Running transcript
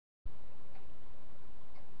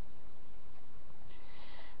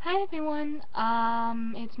Hi everyone,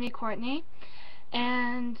 it's me, Courtney,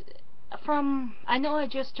 and I know I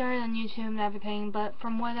just started on YouTube and everything, but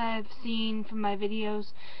from what I've seen from my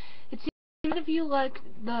videos, it seems a lot of you like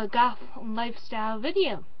the goth lifestyle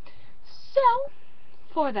video. So,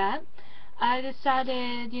 for that, I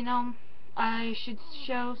decided, I should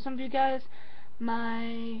show some of you guys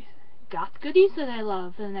my goth goodies that I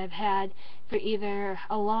love and I've had for either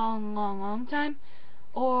a long time,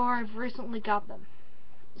 or I've recently got them.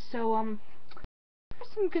 So,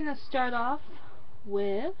 first I'm gonna start off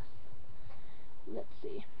with, let's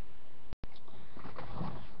see,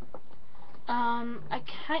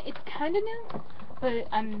 it's kinda new, but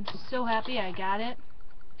I'm so happy I got it.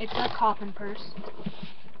 It's a coffin purse.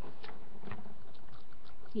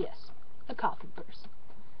 Yes, a coffin purse.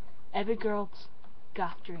 Every girl's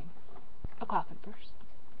goth dream. A coffin purse.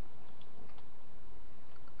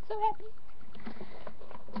 So happy.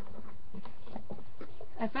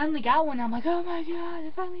 I finally got one. I'm like, oh my god,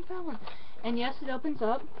 I finally found one. And yes, it opens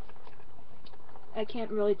up. I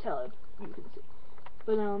can't really tell if you can see.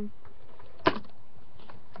 But,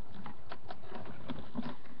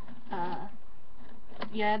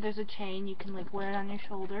 yeah, there's a chain. You can, like, wear it on your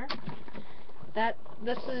shoulder.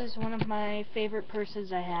 This is one of my favorite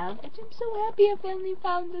purses I have, which I'm so happy I finally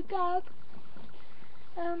found the goth.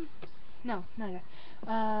 No, not yet.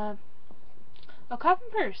 A coffin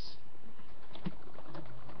purse.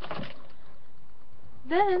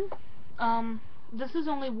 Then, this is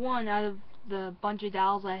only one out of the bunch of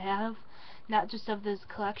dolls I have, not just of this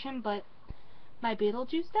collection, but my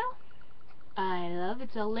Beetlejuice doll. I love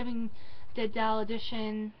it's a living dead doll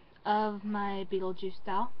edition of my Beetlejuice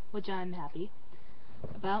doll, which I'm happy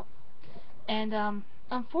about. And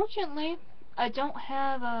unfortunately, I don't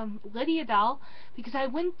have a Lydia doll because I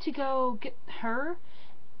went to go get her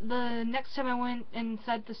the next time I went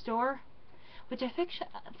inside the store, which I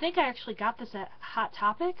think I actually got this at Hot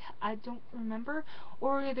Topic. I don't remember,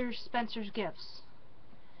 or either Spencer's Gifts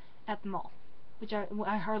at the mall, which I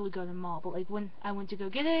hardly go to the mall, but like when I went to go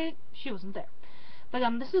get it, she wasn't there. But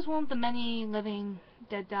this is one of the many living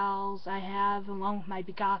dead dolls I have, along with my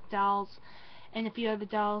goth dolls and a few other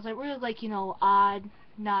dolls. I really like, odd,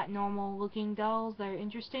 not normal looking dolls that are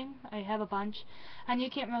interesting. I have a bunch, and you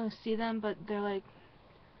can't really see them, but they're like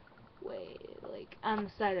way like on the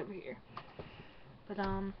side over here. But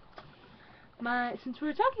since we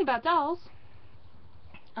were talking about dolls,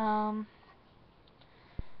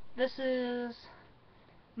 this is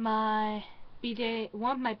my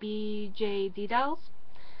one of my BJD dolls,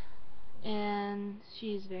 and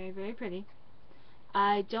she's very pretty.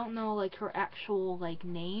 I don't know like her actual like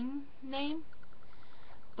name,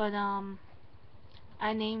 but I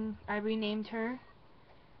renamed her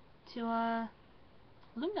to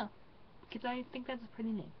Luna because I think that's a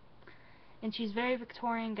pretty name. And she's very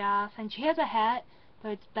Victorian goth, and she has a hat, but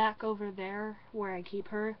it's back over there where I keep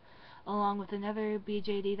her, along with another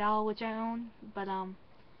BJD doll which I own, but I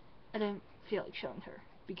don't feel like showing her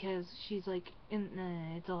because she's like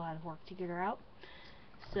it's a lot of work to get her out.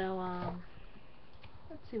 So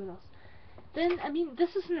let's see what else. Then I mean,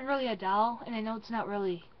 this isn't really a doll, and I know it's not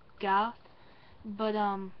really goth, but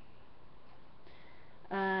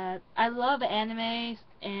I love anime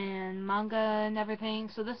and manga and everything,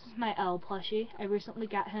 so this is my L plushie. I recently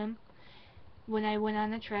got him when I went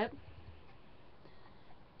on a trip,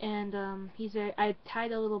 and I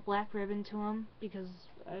tied a little black ribbon to him because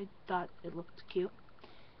I thought it looked cute,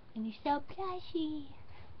 and he's so plushy.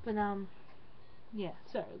 But yeah,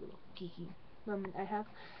 sorry, a little geeky moment I have.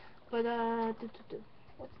 But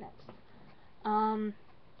what's next?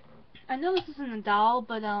 I know this isn't a doll,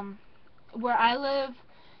 but where I live,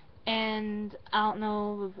 and I don't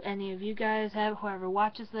know if any of you guys have, whoever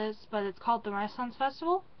watches this, but it's called the Renaissance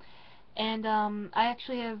Festival, and I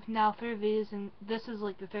actually have now 3 of these, and this is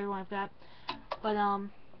like the 3rd one I've got, but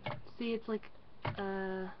see, it's like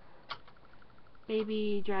a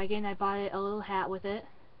baby dragon. I bought it a little hat with it,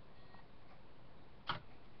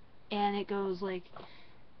 and it goes like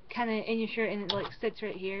kinda in your shirt, and it like sits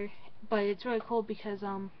right here, but it's really cool because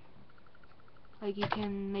like you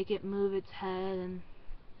can make it move its head and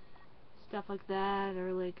stuff like that,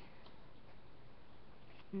 or like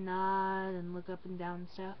nod and look up and down and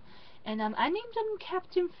stuff. And I named him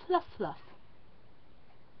Captain Fluff Fluff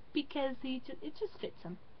because it just fits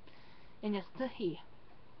him, and it's the he.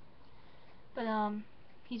 But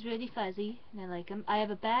he's really fuzzy, and I like him. I have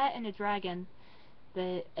a bat and a dragon,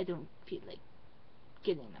 but I don't feel like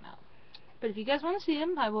getting them out. But if you guys want to see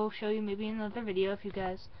them, I will show you maybe in another video if you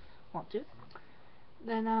guys want to.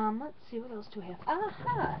 Then let's see, what else do we have?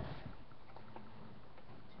 Aha!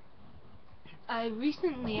 I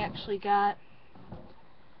recently actually got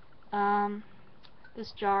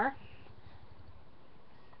this jar.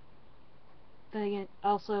 Then again,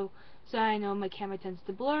 also, so I know my camera tends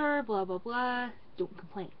to blur, blah blah blah. Don't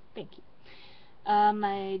complain. Thank you.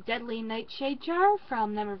 My Deadly Nightshade jar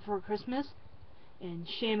from Never Before Christmas. And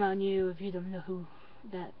shame on you if you don't know who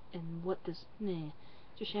that and what this. Nah,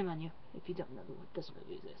 just shame on you if you don't know what this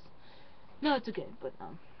movie is. No, it's okay, but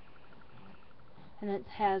and it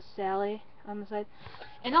has Sally on the side.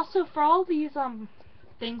 And also for all these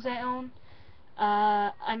things I own,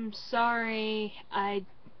 I'm sorry. I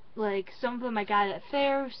like some of them I got at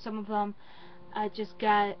fairs, some of them I just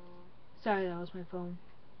got. Sorry, that was my phone.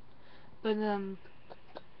 But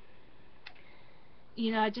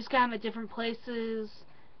you know, I just got them at different places,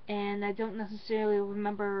 and I don't necessarily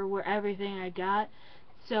remember where everything I got.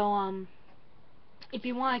 So if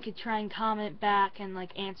you want, I could try and comment back and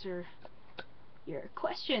like answer your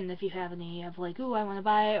question if you have any of like, ooh, I want to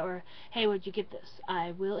buy it, or hey, where'd you get this?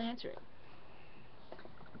 I will answer it.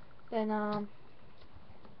 Then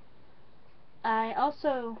I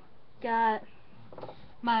also got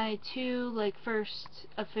my two like first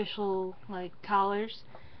official like collars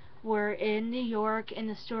were in New York in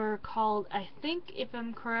a store called, I think if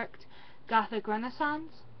I'm correct, Gothic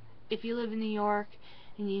Renaissance. If you live in New York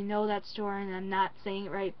and you know that store and I'm not saying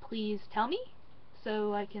it right, please tell me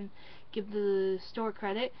so I can give the store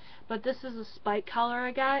credit. But this is a spike collar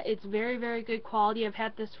I got. It's very, very good quality. I've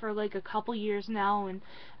had this for like a couple years now and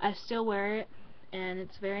I still wear it, and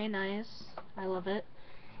it's very nice. I love it.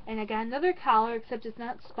 And I got another collar, except it's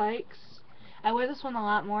not spikes. I wear this one a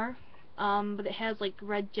lot more, but it has like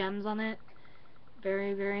red gems on it.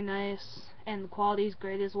 Very, very nice, and the quality is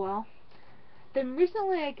great as well. Then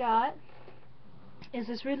recently I got is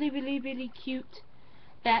this really, really, really cute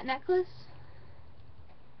bat necklace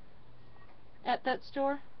at that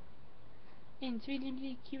store. And it's really,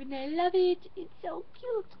 really cute, and I love it. It's so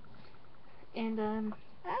cute. And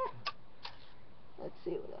let's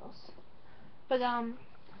see what else. But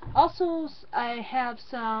also I have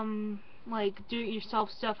some like do-it-yourself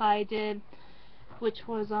stuff I did, which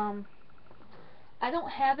was I don't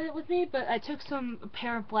have it with me, but I took a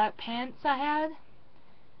pair of black pants I had.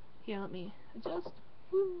 Here, let me adjust.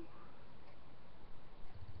 Woo.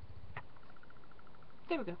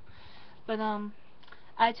 There we go. But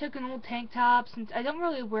I took an old tank top, since I don't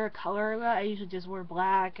really wear color a lot. I usually just wear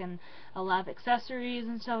black and a lot of accessories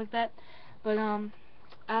and stuff like that. But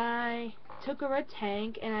I took a red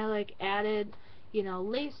tank and I like added, you know,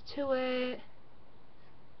 lace to it,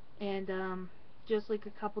 and just like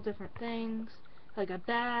a couple different things, like a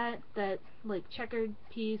bat, that like checkered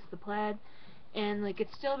piece, the plaid, and like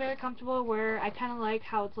it's still very comfortable. Where I kind of like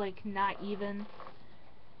how it's like not even,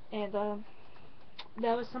 and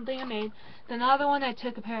that was something I made. Then the other one, I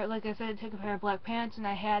took a pair, like I said, I took a pair of black pants and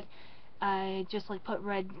I just like put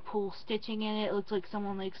red pull stitching in it. It looked like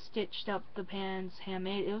someone like stitched up the pants,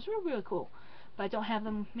 handmade. It was really, really cool. But I don't have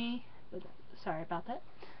them with me, but sorry about that.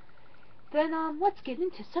 Then let's get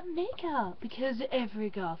into some makeup, because every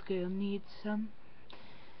goth girl needs some.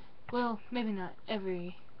 Well, maybe not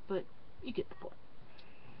every, but you get the point.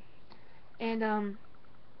 And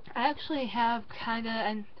I actually have kinda,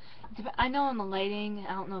 and I know in the lighting,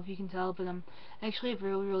 I don't know if you can tell, but I actually have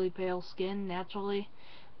really, really pale skin naturally.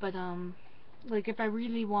 But like if I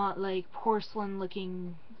really want like porcelain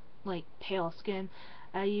looking like pale skin,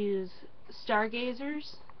 I use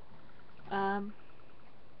Stargazers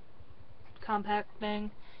compact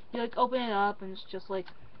thing. You like open it up and it's just like,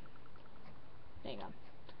 hang on,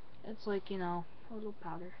 it's like, you know, a little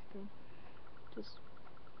powder thing. Just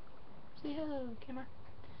say hello, camera.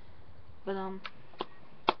 But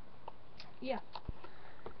yeah.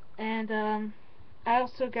 And I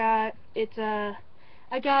also got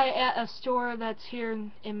I got it at a store that's here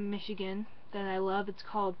in Michigan that I love. It's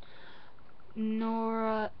called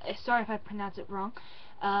Nora. Sorry if I pronounce it wrong.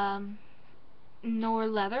 Nor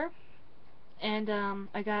Leather. And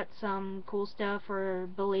I got some cool stuff for a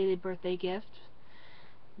belated birthday gift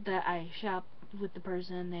that I shopped with the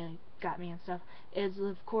person. They got me and stuff. Is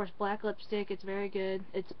of course black lipstick. It's very good.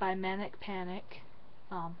 It's by Manic Panic.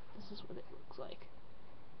 This is what it looks like.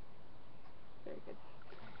 Very good.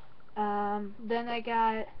 Then I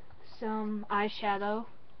got some eyeshadow.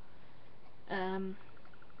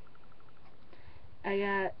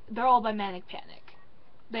 They're all by Manic Panic.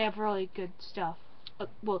 They have really good stuff.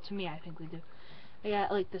 Well, to me, I think they do. I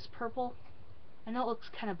got like this purple. I know it looks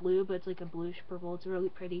kind of blue, but it's like a bluish purple. It's really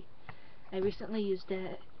pretty. I recently used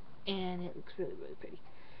it, and it looks really, really pretty.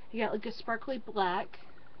 I got like a sparkly black.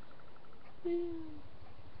 There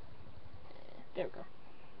we go.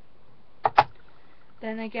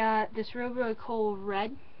 Then I got this real, really cool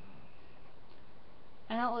red.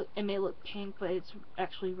 I know it may look pink, but it's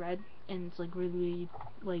actually red, and it's like really,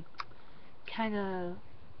 like, kind of,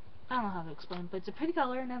 I don't know how to explain, but it's a pretty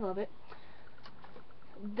color, and I love it.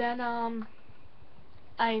 Then,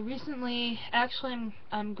 I recently, actually,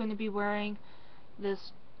 I'm going to be wearing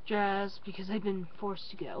this dress because I've been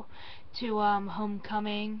forced to go to,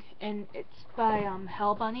 Homecoming, and it's by,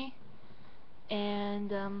 Hell Bunny,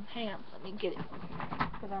 and, hang on, let me get it,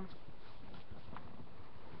 but,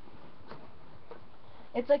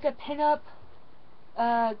 it's like a pin-up,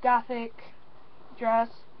 gothic dress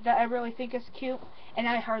that I really think is cute, and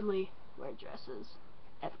I hardly wear dresses,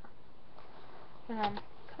 ever. But,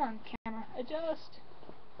 come on, camera, adjust.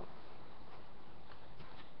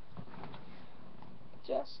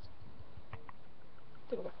 There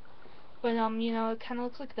we go. But, you know, it kind of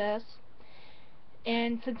looks like this.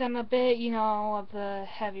 And since I'm a bit, you know, of the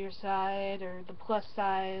heavier side, or the plus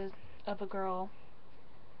size of a girl,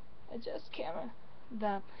 adjust camera.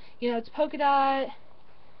 You know, it's polka dot,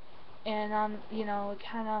 and, you know, it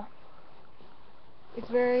kind of, it's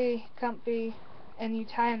very comfy, and you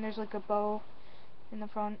tie, and there's like a bow in the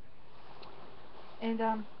front. And,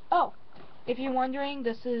 oh, if you're wondering,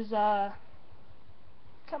 this is, come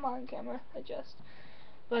on, camera, adjust.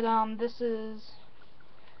 But, this is,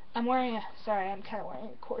 I'm wearing a, sorry, I'm kind of wearing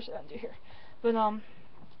a corset under here. But,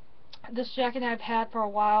 this jacket I've had for a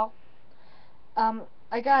while.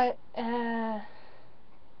 I got,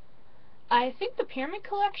 I think the Pyramid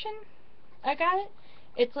Collection, I got it.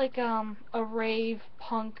 It's like, a rave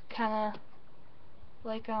punk kind of,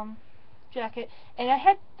 like, jacket. And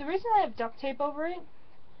the reason I have duct tape over it,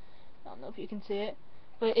 I don't know if you can see it,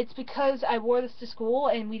 but it's because I wore this to school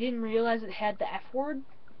and we didn't realize it had the F word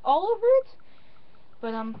all over it.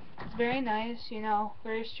 But, it's very nice, you know,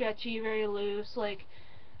 very stretchy, very loose, like,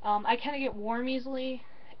 I kind of get warm easily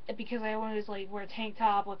because I always, like, wear a tank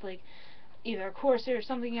top with, like, either a corset or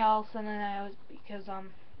something else, and then because,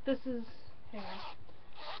 this is, hang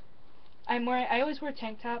on, I always wear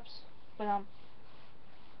tank tops, but,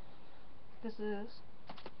 this is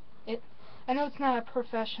it. I know it's not a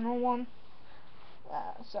professional one,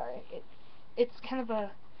 sorry, it's kind of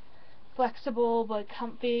a flexible but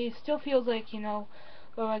comfy, still feels like, you know,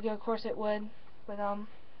 a regular corset would, but,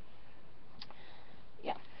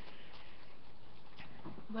 yeah,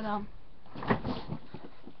 but,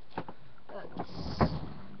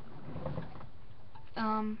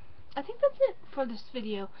 I think that's it for this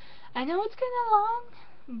video. I know it's kinda long,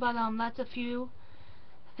 but, that's a few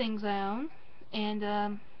things I own,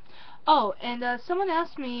 and, oh, and, someone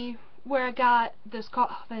asked me where I got this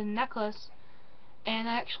coffin necklace, and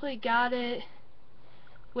I actually got it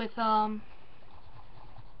with, sorry,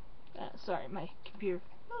 my computer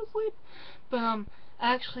fell asleep, but,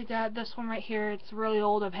 I actually got this one right here. It's really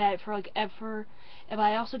old. I've had it for, like, ever, and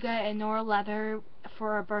I also got it in Nora leather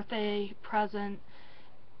for a birthday present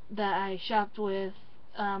that I shopped with,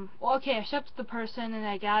 well, okay, I shopped with the person, and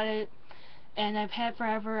I got it, and I've had it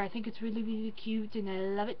forever. I think it's really, really cute, and I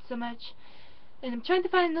love it so much, and I'm trying to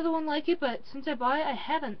find another one like it, but since I bought it, I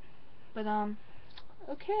haven't, but,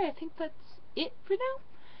 okay, I think that's it for now.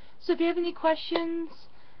 So if you have any questions,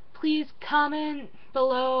 please comment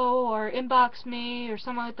below, or inbox me, or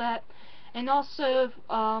something like that, and also,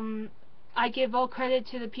 I give all credit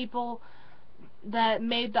to the people that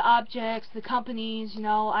made the objects, the companies, you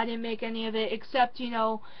know, I didn't make any of it, except, you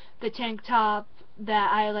know, the tank top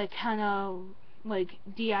that I, like, kind of, like,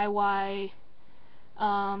 DIY,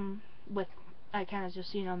 with, I kind of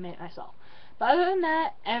just, you know, made it myself. But other than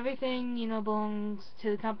that, everything, you know, belongs to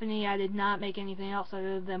the company. I did not make anything else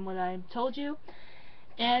other than what I told you.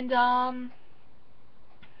 And,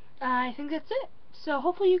 I think that's it. So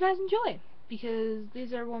hopefully you guys enjoy, because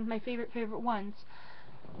these are one of my favorite ones.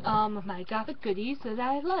 Of my gothic goodies that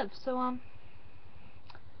I love. So,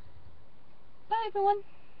 bye everyone.